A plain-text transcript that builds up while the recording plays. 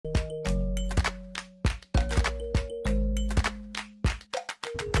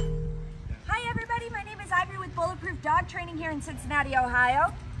Training here in Cincinnati,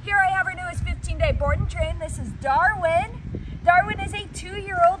 Ohio. Here I have our newest 15-day board and train. This is Darwin. Darwin is a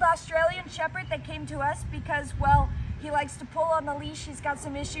 2-year-old Australian Shepherd that came to us because, well, he likes to pull on the leash. He's got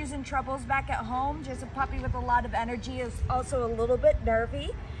some issues and troubles back at home. Just a puppy with a lot of energy, is also a little bit nervy.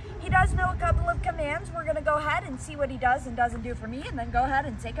 He does know a couple of commands. We're gonna go ahead and see what he does and doesn't do for me, and then go ahead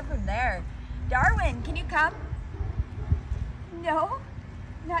and take it from there. Darwin, can you come? No,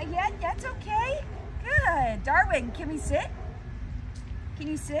 not yet, that's okay. Good. Darwin, can we sit? Can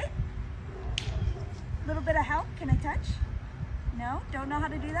you sit? A little bit of help, can I touch? No, don't know how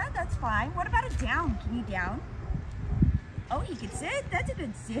to do that? That's fine. What about a down? Can you down? Oh, you can sit? That's a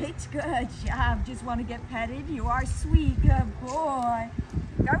good sit. Good job. Just want to get petted. You are sweet. Good boy.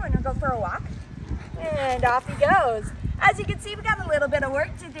 Darwin will go for a walk. And off he goes. As you can see, we got a little bit of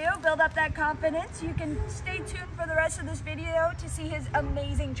work to do. Build up that confidence. You can stay tuned for the rest of this video to see his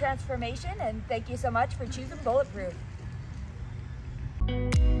amazing transformation. And thank you so much for choosing Bulletproof.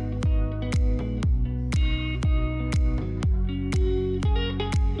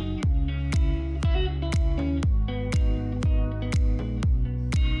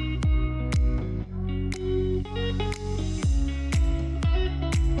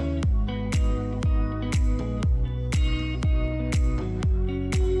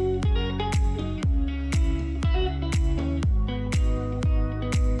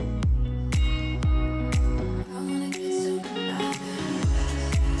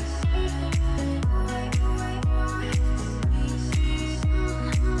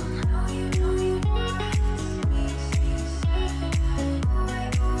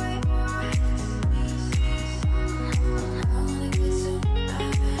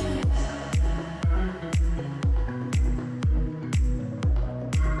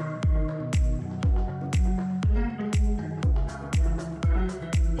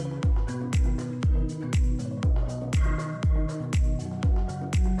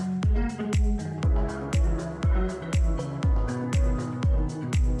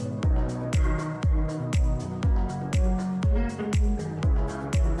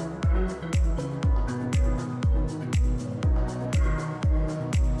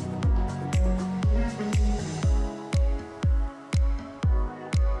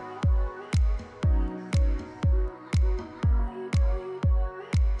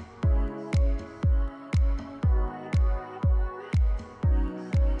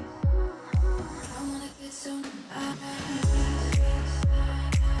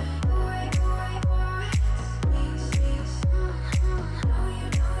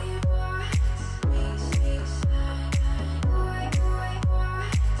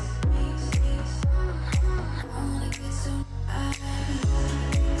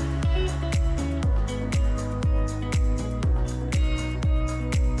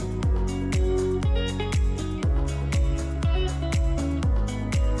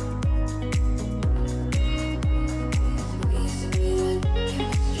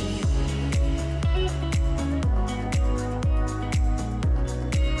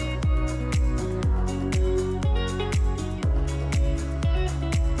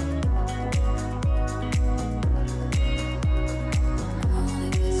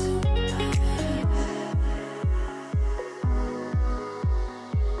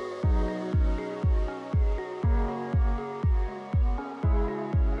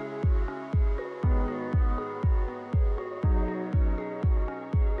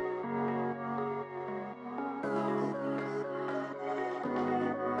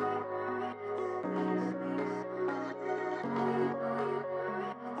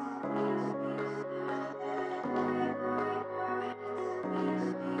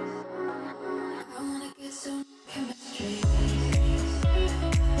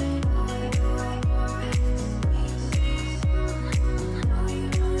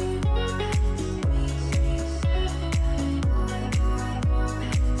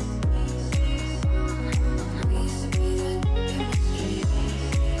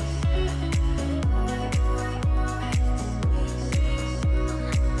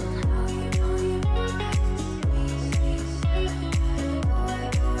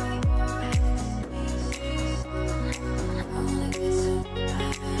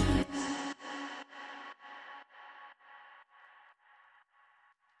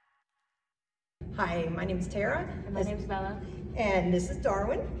 Hi, my name is Tara. And my name is Bella. And this is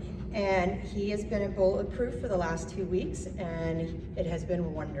Darwin. And he has been at Bulletproof for the last 2 weeks, and it has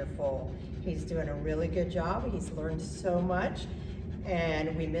been wonderful. He's doing a really good job. He's learned so much,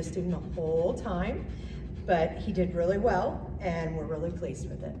 and we missed him the whole time, but he did really well, and we're really pleased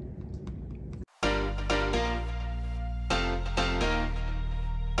with it.